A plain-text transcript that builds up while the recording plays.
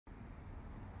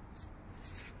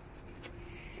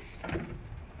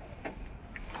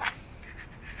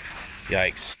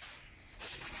Yikes.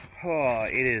 Oh,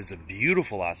 it is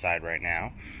beautiful outside right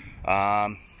now.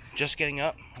 Just getting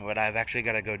up. What I've actually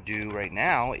got to go do right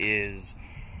now is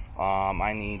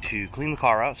I need to clean the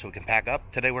car out so we can pack up.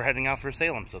 Today we're heading out for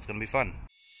Salem, so it's going to be fun.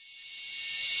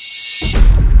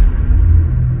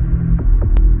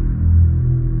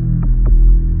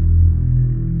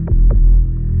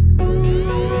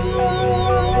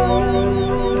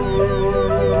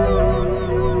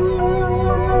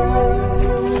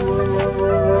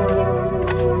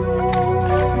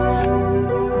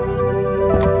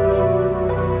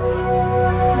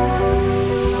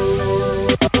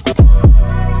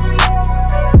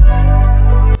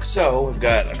 So we've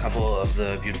got a couple of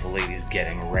the beautiful ladies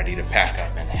getting ready to pack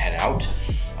up and head out.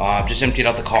 Just emptied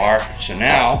out the car, so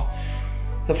now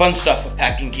the fun stuff of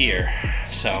packing gear.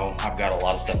 So I've got a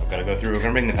lot of stuff I've got to go through. We're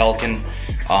gonna bring the Pelican.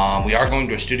 We are going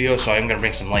to a studio, so I'm gonna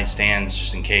bring some light stands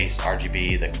just in case,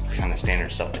 RGB, the kind of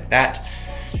standard stuff like that.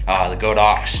 The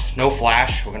Godox, no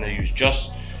flash. We're gonna use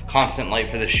just constant light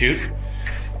for the shoot.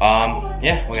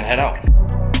 Yeah, we're gonna head out.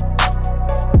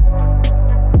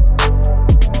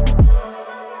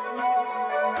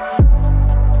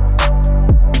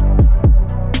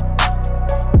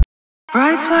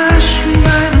 Bright flashing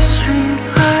by the street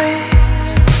lights.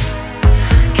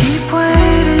 Keep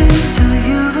waiting till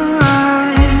you've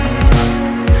arrived.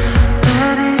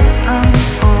 Let it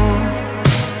unfold.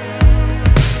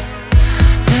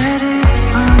 Let it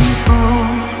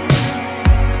unfold.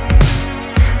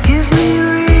 Give me a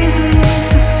reason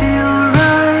to feel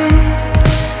right.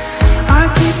 I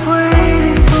keep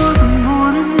waiting for the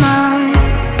morning light.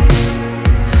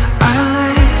 I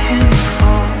let him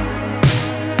fall.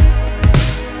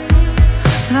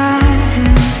 Let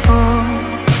him fall.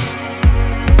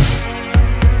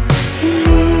 You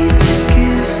need to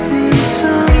give me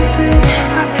something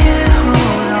I can't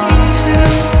hold on to.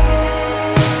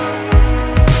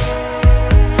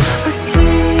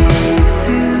 Asleep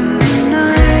through the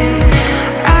night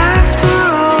after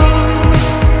all.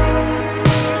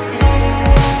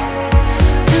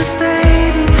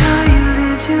 Debating how you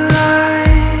lived your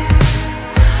life.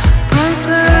 Bright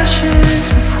flashes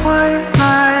of white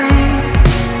light.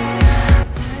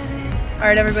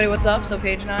 Alright everybody, what's up? So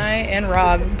Paige and I, and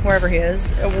Rob, wherever he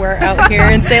is, we're out here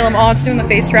in Salem. Oh, it's doing the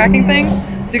face tracking thing,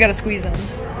 so you gotta squeeze in.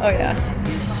 Oh yeah.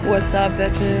 What's up,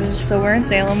 bitches? So we're in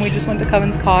Salem. We just went to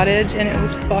Coven's Cottage, and it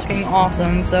was fucking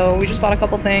awesome. So we just bought a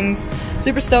couple things.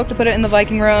 Super stoked to put it in the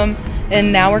Viking room,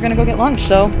 and now we're gonna go get lunch.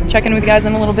 So check in with you guys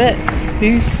in a little bit.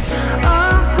 Peace.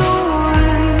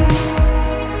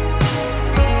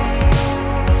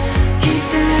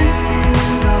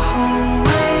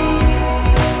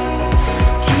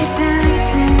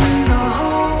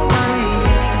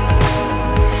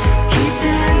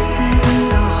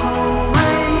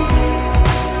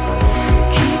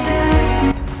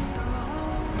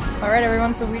 Alright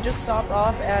everyone, so we just stopped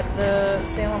off at the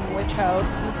Salem Witch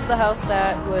House. This is the house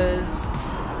that was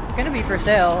going to be for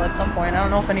sale at some point. I don't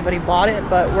know if anybody bought it,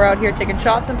 but we're out here taking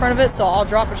shots in front of it, so I'll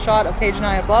drop a shot of Paige and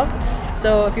I above.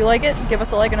 So if you like it, give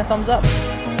us a like and a thumbs up.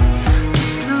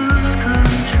 Lose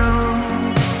control.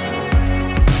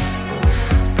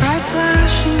 Bright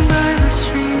flashing by the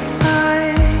street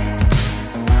lights.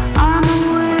 I'm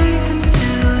awake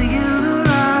until you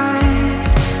arrive.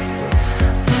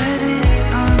 Let it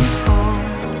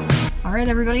unfold. Alright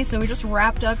everybody, so we just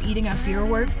wrapped up eating at Beer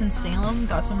Works in Salem.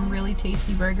 Got some really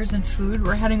tasty burgers and food.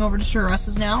 We're heading over to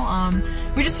Terraces now.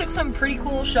 We just took some pretty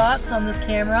cool shots on this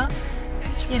camera.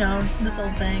 You know, this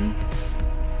old thing.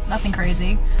 Nothing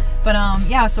crazy. But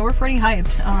yeah, so we're pretty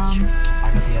hyped.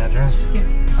 I got the address. Yeah.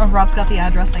 Oh, Rob's got the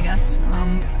address, I guess. I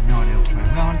have no idea which way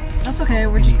I'm going. That's okay,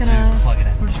 we're just gonna plug it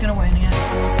in. We're just gonna wing it.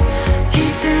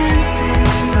 Keep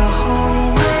dancing the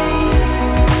whole way.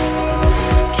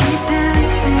 Keep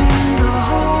dancing the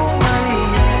whole way.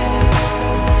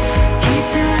 Keep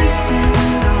dancing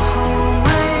the whole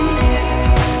way.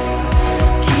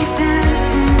 Keep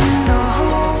dancing the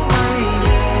whole way.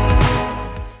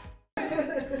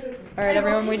 Alright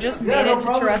everyone, we just made it to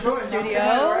Teresa's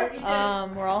studio.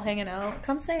 We're all hanging out.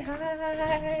 Come say hi.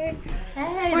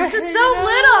 Hey, This this is is so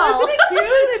little. Isn't it cute?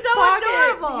 It's so pocket.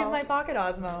 adorable. He's my pocket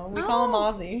Osmo. We call him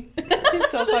Oh. Ozzy. He's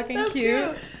so fucking So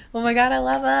cute. Oh my god, I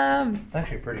love him.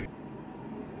 Actually pretty.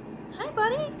 Hi,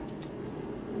 buddy.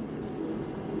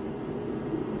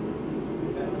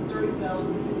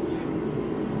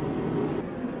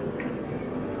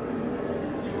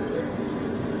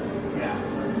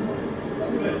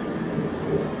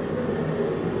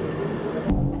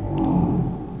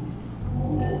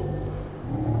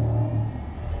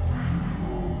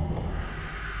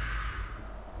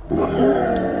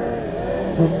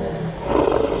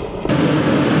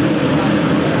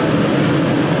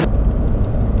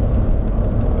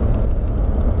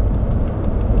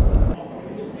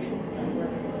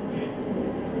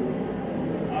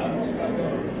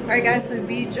 Alright guys, so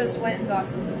we just went and got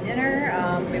some dinner.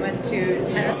 We went to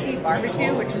Tennessee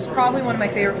Barbecue, which is probably one of my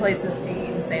favorite places to eat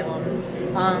in Salem.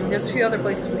 There's a few other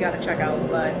places we gotta check out,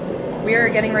 but we are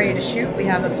getting ready to shoot. We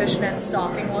have a fishnet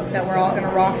stocking look that we're all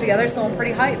gonna rock together, so I'm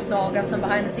pretty hyped, so I'll get some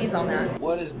behind the scenes on that.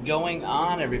 What is going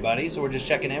on, everybody? So we're just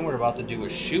checking in. We're about to do a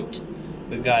shoot.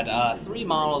 We've got 3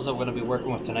 models that we're gonna be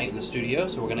working with tonight in the studio,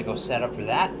 so we're gonna go set up for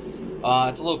that.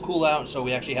 It's a little cool out, so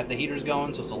we actually have the heaters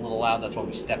going, so it's a little loud. That's why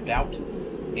we stepped out.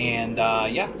 And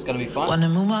yeah, it's gonna be fun. Wanna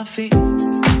move my feet,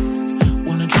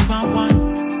 wanna drink my wine.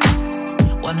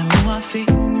 Wanna move my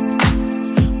feet,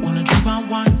 wanna drink my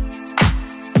wine.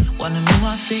 Wanna move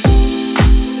my feet,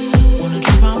 wanna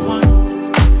drink my wine.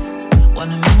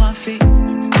 Wanna move my feet,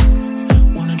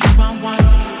 wanna drink my wine.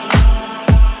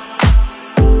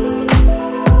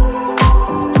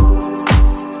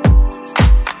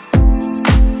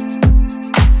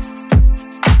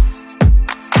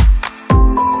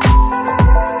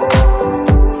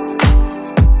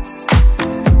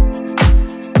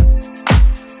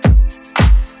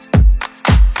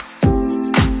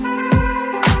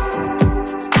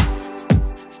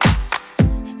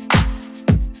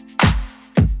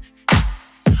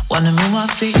 Wanna move my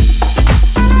feet,